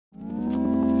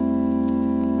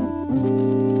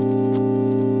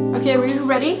Okay, are you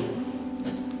ready?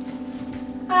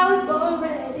 I was born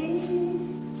ready.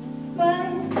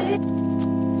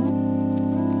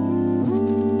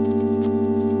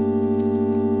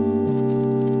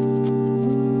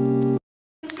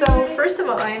 So first of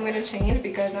all, I am gonna change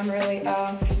because I'm really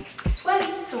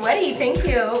sweaty. Thank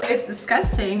you. It's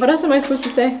disgusting. What else am I supposed to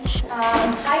say?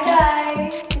 Hi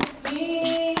guys, it's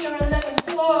me.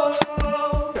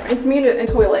 It's me in a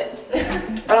toilet.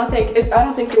 I don't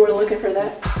think you were looking for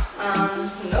that.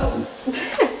 No.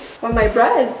 Well, my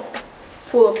bra is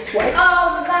full of sweat.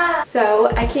 Oh man. So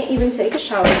I can't even take a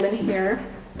shower in here.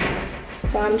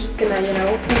 So I'm just gonna, you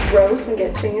know, be gross and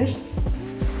get changed.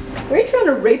 Were you trying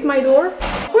to rape my door?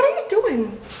 What are you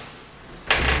doing?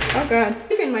 Oh god.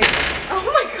 Even my.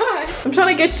 Oh my god. I'm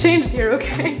trying to get changed here,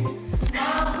 okay?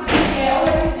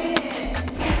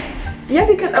 Yeah,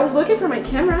 because I was looking for my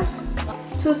camera.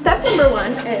 So step number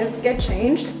 1 is get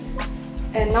changed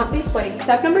and not be sweaty.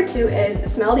 Step number 2 is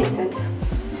smell decent.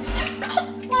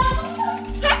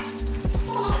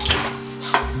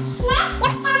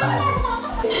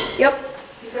 Yep.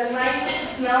 Because mine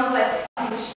smells like.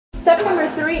 Step number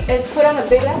 3 is put on a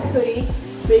big ass hoodie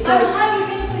because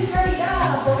Can you please hurry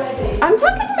up already? I'm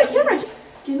talking to my camera.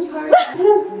 Can you hurry up?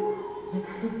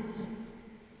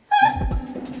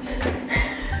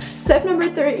 Step number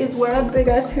 3 is wear a big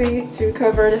ass hoodie to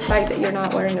cover the fact that you're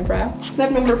not wearing a bra.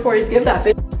 Step number 4 is give that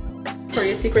bitch for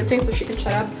your secret thing so she can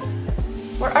shut up.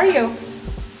 Where are you?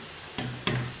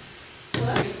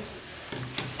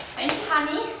 Thank you,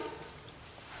 honey.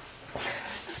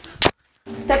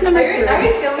 Step number 3. Are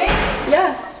you filming?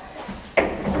 Yes.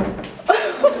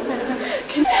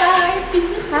 Hi.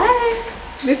 Hi.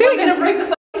 I'm gonna break the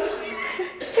phone.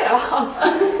 Get off.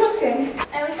 Okay.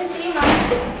 I listen to you,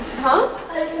 Mommy. Huh?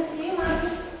 I listen to you,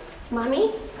 Mommy.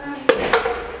 Mommy?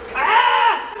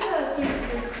 Ah!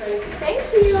 Thank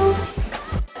you.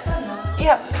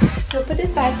 Yep. So put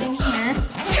this bag in here.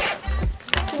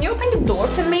 Can you open the door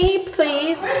for me,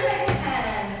 please?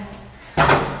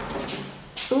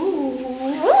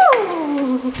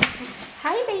 Ooh.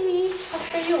 Hi, baby.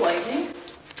 What are you lighting?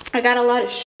 I got a lot of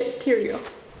shit cereal.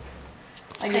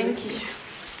 Thank you.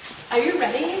 Are you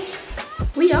ready?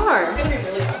 We are. It's gonna be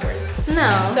really awkward. No.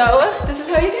 So this is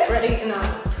how you get ready in a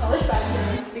college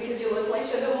bathroom because you look like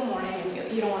shit the whole morning and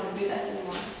you don't want to do this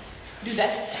anymore. Do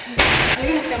this. Are you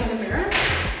gonna film in the mirror?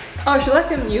 Oh, should I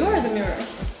film you or the mirror?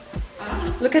 I don't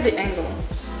know. Look at the angle.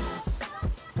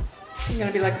 You're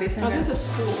gonna be like this. Oh, this is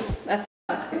cool. That's.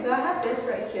 So I have this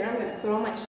right here. I'm gonna put all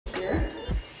my shit here.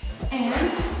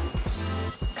 And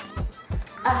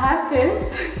I have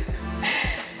this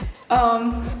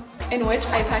in which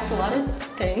I packed a lot of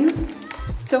things.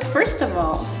 So first of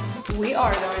all, we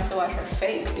are going to wash our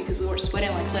face because we were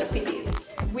sweating like little piggies.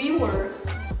 We were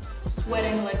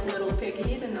sweating like little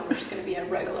piggies and now we're just gonna be a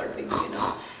regular piggy, you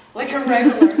know? Like a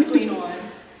regular clean one.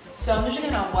 So I'm just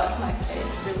gonna wash my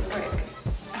face really quick.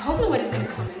 I hope nobody's gonna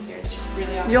come in here. It's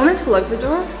really awkward. You want me to lock the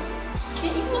door?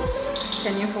 Can you lock the door?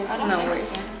 Can you hold? I don't No, think wait. I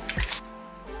can.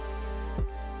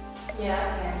 Yeah, I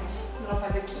can't. I don't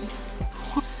have the key.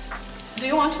 Do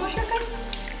you want to wash your face?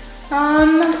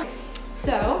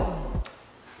 So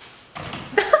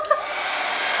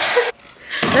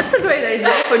That's a great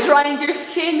idea for drying your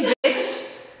skin, bitch.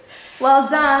 Well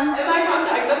done. in my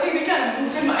contacts, I think they kind of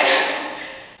moved in my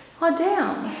Oh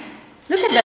damn. Look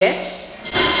at that, bitch.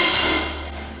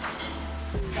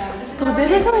 So this is Pour how des I-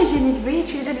 raisons hygiéniques, veuillez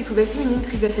utiliser les poubelles féminines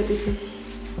privées à cet effet.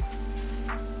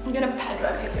 I'm gonna pad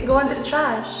dry my face. Go on the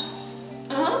trash.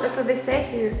 That's what they say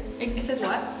here. It says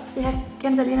what? Yeah,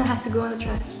 Kenzaleena has to go on the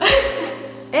trash.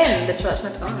 In the trash,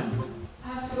 not on. I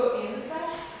have to go in the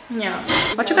trash? Yeah.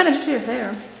 What you gonna do to your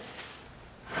hair?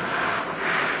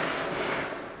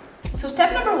 So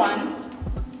step number 1.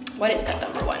 What is step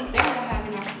number 1? I think I have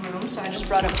enough room, so I just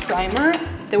brought a primer.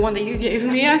 The one that you gave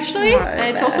me actually. And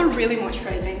it's also really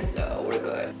moisturizing, so we're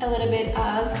good. A little bit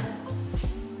of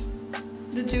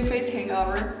the Too Faced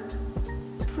Hangover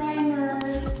primer.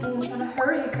 I'm trying to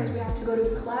hurry because we have to go to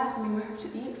class. I mean, we have to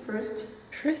eat first.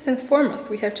 First and foremost,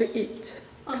 we have to eat.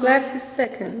 Class is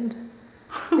second.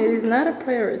 It is not a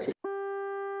priority.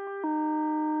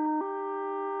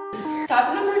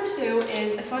 Step number 2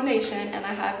 is a foundation, and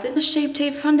I have the Shape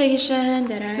Tape foundation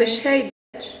that I... The shade.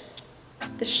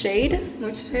 The shade?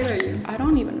 Which shade are you? I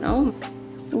don't even know.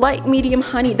 Light, medium,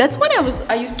 honey. That's when I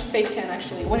used fake tan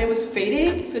actually. When it was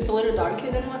fading, so it's a little darker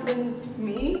than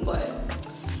me, but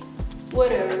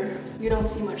whatever. You don't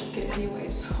see much skin anyway,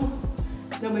 so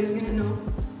nobody's gonna know.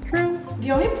 True.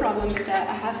 The only problem is that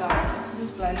I have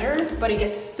this blender, but it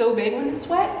gets so big when it's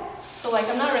wet. So like,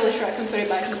 I'm not really sure I can put it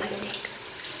back in the fridge.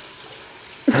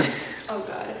 Oh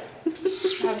god.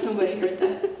 I hope nobody heard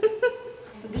that.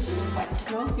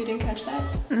 wet. No, you didn't catch that?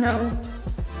 No.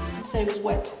 I said it was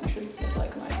wet. You should have said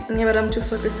like mine. Yeah, but I'm too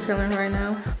focused feeling right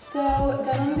now. So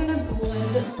then I'm gonna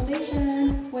blend the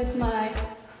foundation with my,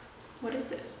 what is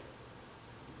this?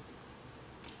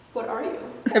 What are you?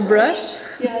 A brush?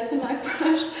 Yeah, it's a MAC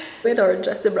brush. With or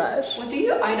just a brush? What do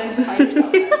you identify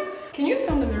yourself as? Can you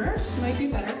film the mirror? It might be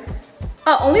better.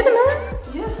 Oh, only the mirror?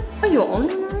 Yeah. Oh, you only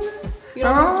the mirror? You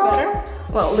don't think it's better?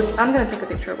 Well, look, I'm gonna take a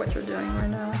picture of what you're doing right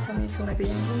now. Tell me if you like the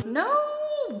angle. No!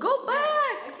 Go back!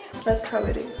 I can't. That's how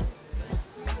it is.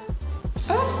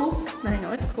 Oh, that's cool. I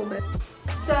know, it's cool, but...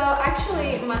 So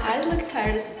actually, my eyes look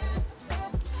tired as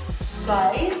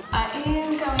flies. I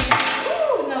am going to...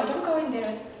 Ooh, no, don't go in there.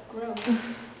 It's gross.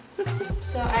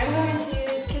 So I'm going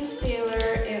to use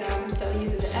concealer, and I'm still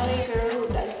using the LA Girl.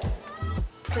 That's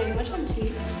pretty much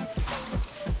empty.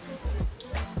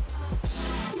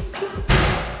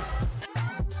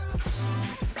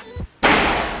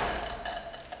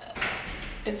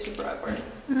 It's super awkward.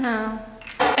 No.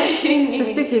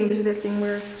 Just speak English, they think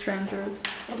we're strangers.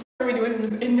 What are we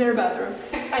doing in their bathroom?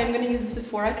 Next, I'm gonna use the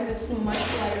Sephora because it's much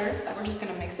lighter. We're just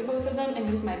gonna mix the both of them and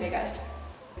use my big ass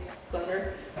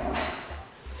blender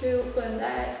to blend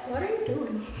that. What are you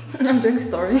doing? I'm doing a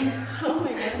story. Oh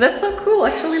my god. That's so cool, I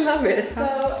actually love it. So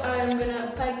I'm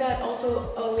gonna pack that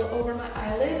also all over my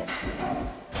eyelid.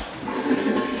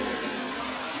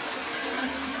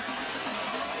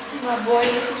 Oh boy,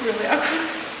 this is really awkward.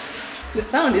 The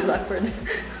sound is awkward.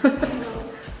 No,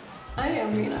 I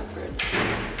am being awkward.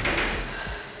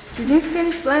 Did you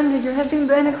finish blending? You have been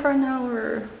blending for an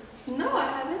hour. No, I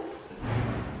haven't.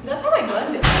 That's how I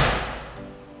blend it.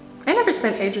 I never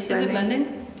spent ages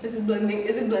blending. Is it blending?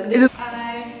 Is it blending? Is it blending?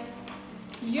 I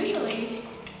usually,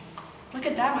 look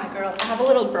at that, my girl. I have a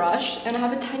little brush and I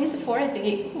have a tiny Sephora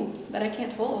thingy that I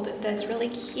can't hold. That's really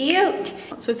cute.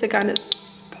 So it's a kind of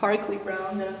sparkly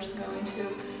brown that I'm just going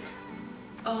to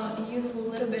use a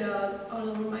little bit of all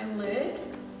over my lid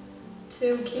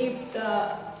to keep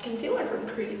the concealer from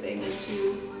creasing and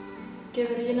to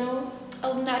give it, you know,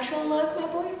 a natural look, my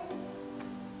boy.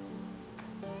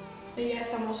 But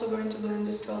yes, I'm also going to blend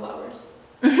this 12 hours.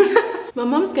 My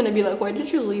mom's gonna be like, why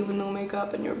did you leave with no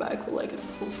makeup and you're back with like a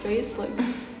full face? Like,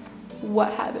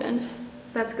 what happened?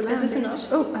 That's good. Is this enough?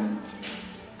 Oh,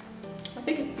 I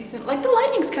think it's decent. Like, the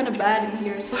lighting's kind of bad in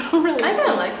here, so I don't really I see.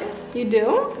 kind of like it. You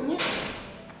do? Yeah.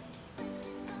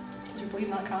 Did you please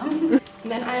not come?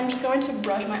 Then I'm just going to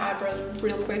brush my eyebrows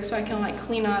real quick so I can like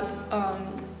clean up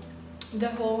the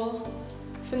whole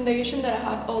foundation that I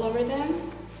have all over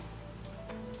them.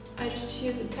 I just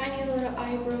use a tiny little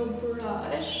eyebrow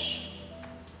brush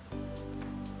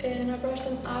and I brush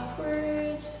them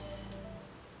upwards.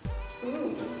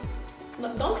 Ooh.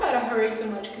 Don't try to hurry too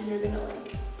much because you're gonna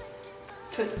like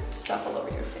put stuff all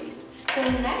over your face. So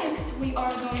next we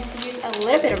are going to use a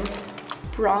little bit of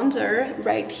bronzer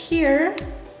right here.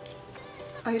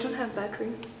 Oh, you don't have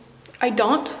battery? I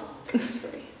don't?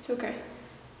 Sorry, it's okay.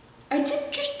 I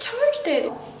just charged it.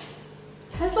 It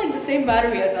has like the same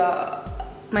battery as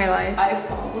my life.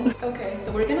 iPhone. Okay,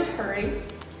 so we're gonna hurry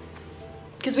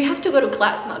because we have to go to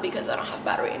class, not because I don't have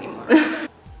battery anymore.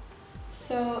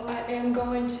 So I am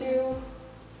going to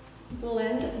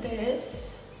blend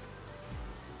this.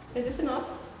 Is this enough?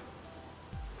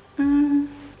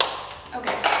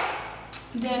 Okay.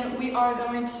 Then we are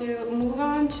going to move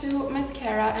on to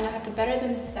mascara, and I have the Better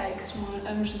Than Sex one.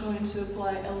 I'm just going to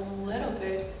apply a little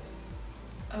bit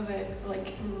of it,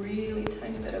 like really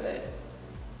tiny bit of it,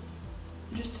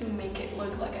 just to make it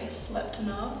look like I slept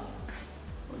enough,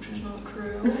 which is not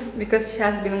true. Because she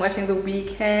has been watching The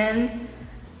Weeknd.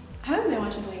 I haven't been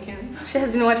watching The Weeknd. She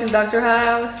has been watching Dr.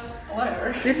 House.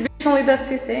 Whatever. This bitch only does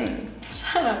two things.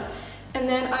 Shut up. And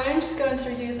then I am just going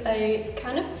to use a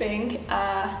kind of pink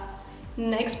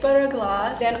NYX Butter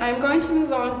Gloss. Then I'm going to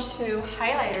move on to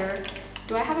highlighter.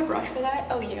 Do I have a brush for that?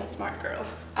 Oh yeah, smart girl.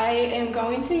 I am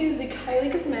going to use the Kylie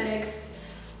Cosmetics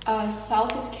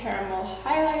Salted Caramel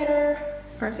Highlighter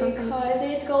because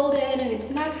it's golden and it's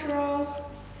natural.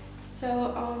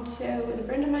 So onto the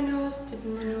bridge of my nose, tip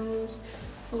of my nose,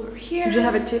 over here. Do you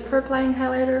have a tip for applying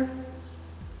highlighter?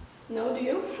 No, do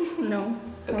you? No.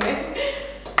 Okay.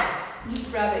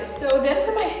 Just grab it. So then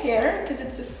for my hair, because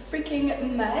it's a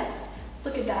freaking mess.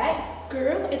 Look at that.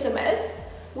 Girl, it's a mess.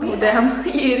 Oh damn,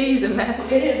 it is a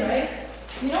mess. It is, right?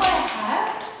 You know what I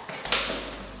have?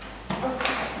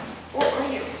 What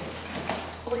are you?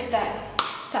 Look at that.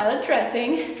 Salad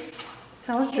dressing.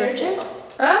 Salad Hair dressing? gel.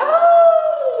 Oh!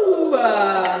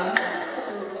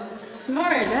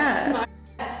 Smart ass. Smart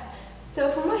ass. So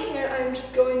for my hair, I'm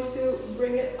just going to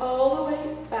bring it all the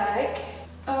way back.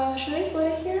 Should I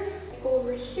split it here?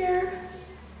 Over here.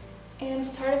 And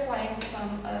start applying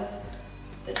some of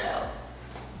the gel.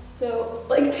 So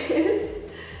like this,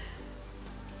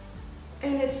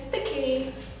 and it's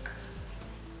sticky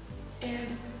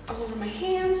and all over my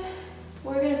hand.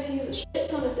 We're going to use a shit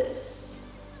ton of this.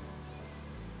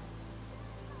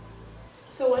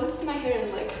 So once my hair is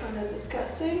like kind of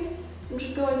disgusting, I'm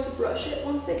just going to brush it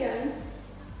once again.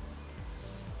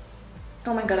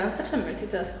 Oh my god, I'm such a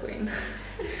multitask queen.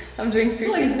 I'm doing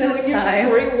two like things at doing a your time.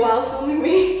 story while filming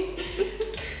me.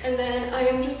 And then I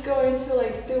am just going to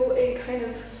like do a kind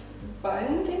of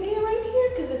bun thingy right here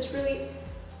because it's really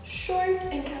short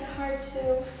and kind of hard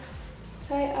to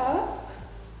tie up.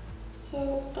 So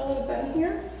a little bun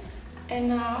here. And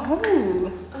now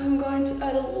I'm going to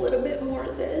add a little bit more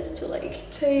of this to like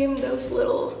tame those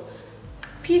little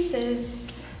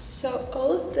pieces. So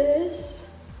all of this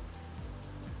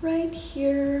right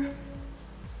here.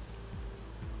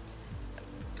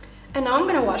 And now I'm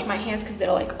gonna wash my hands because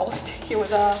they're like all sticky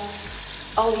with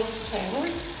all these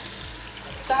things.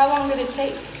 So how long did it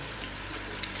take?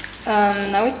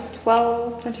 Now it's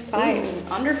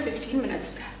 12:25. Under 15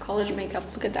 minutes. College makeup.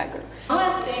 Look at that girl. One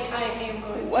last thing I am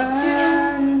going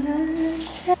to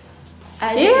do.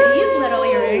 I did these little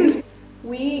earrings.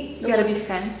 We gotta be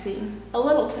fancy. A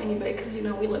little tiny bit because you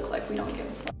know we look like we don't give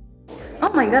a fuck.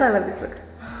 Oh my god, I love this look.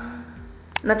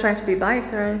 Not trying to be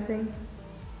biased or anything.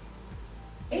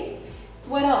 Okay.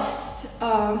 What else?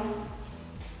 I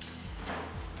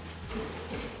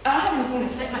don't have anything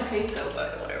to set my face though,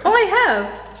 but whatever. Oh, I have.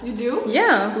 You do?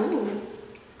 Yeah. Ooh.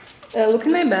 Look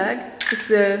in my bag. It's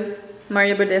the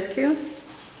Mario Badescu.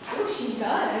 Oh, she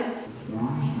does.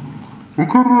 Look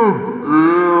at that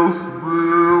ass,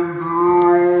 damn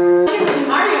girl. It's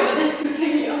Mario, but this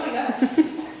thingy. Oh my god.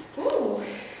 Ooh.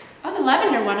 Oh, the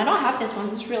lavender one. I don't have this one.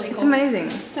 It's really cool. It's amazing.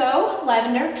 So,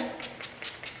 lavender.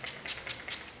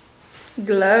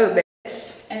 Glow,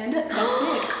 bitch. And that's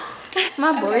it.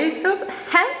 My boy is so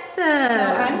handsome. So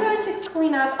I'm going to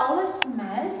clean up all this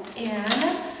mess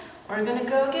and we're gonna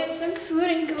go get some food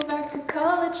and go back to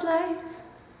college life.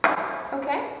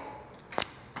 Okay?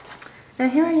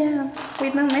 And here I am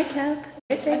with no makeup.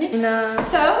 No.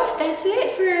 So that's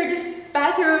it for this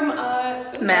bathroom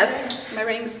mess. My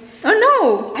rings. Oh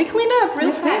no! I cleaned up real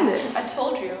You cleaned fast. it. I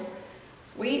told you.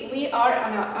 We are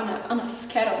on a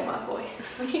schedule, my boy.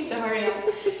 We need to hurry up.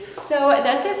 So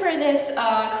that's it for this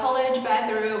college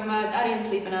bathroom. I didn't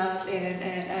sleep enough,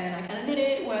 and I kind of did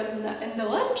it when in the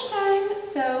lunchtime.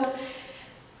 So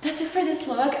that's it for this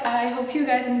vlog. I hope you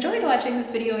guys enjoyed watching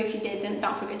this video. If you did, then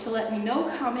don't forget to let me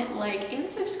know, comment, like, and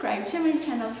subscribe to my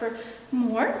channel for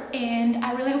more. And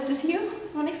I really hope to see you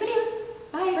on next videos.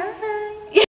 Bye.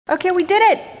 Bye. Okay, we did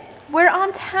it. We're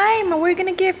on time. We're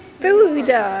gonna get food.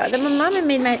 Then my mama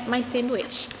made my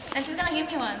sandwich. And she's gonna give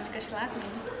me one because she loves me.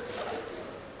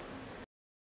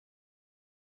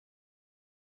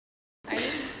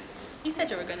 You said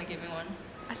you were gonna give me one.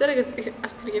 I said I was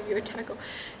gonna give you a taco.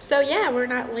 So yeah, we're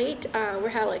not late. We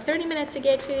have like 30 minutes to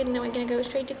get food and then we're gonna go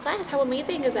straight to class. How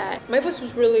amazing is that? My voice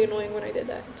was really annoying when I did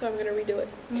that, so I'm gonna redo it.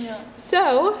 Yeah.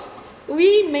 So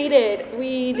we made it.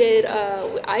 We did,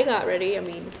 I got ready. I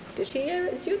mean, did you get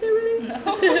ready? No,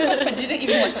 I didn't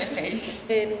even wash my face.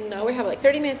 And now we have like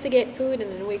 30 minutes to get food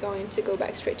and then we're going to go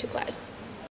back straight to class.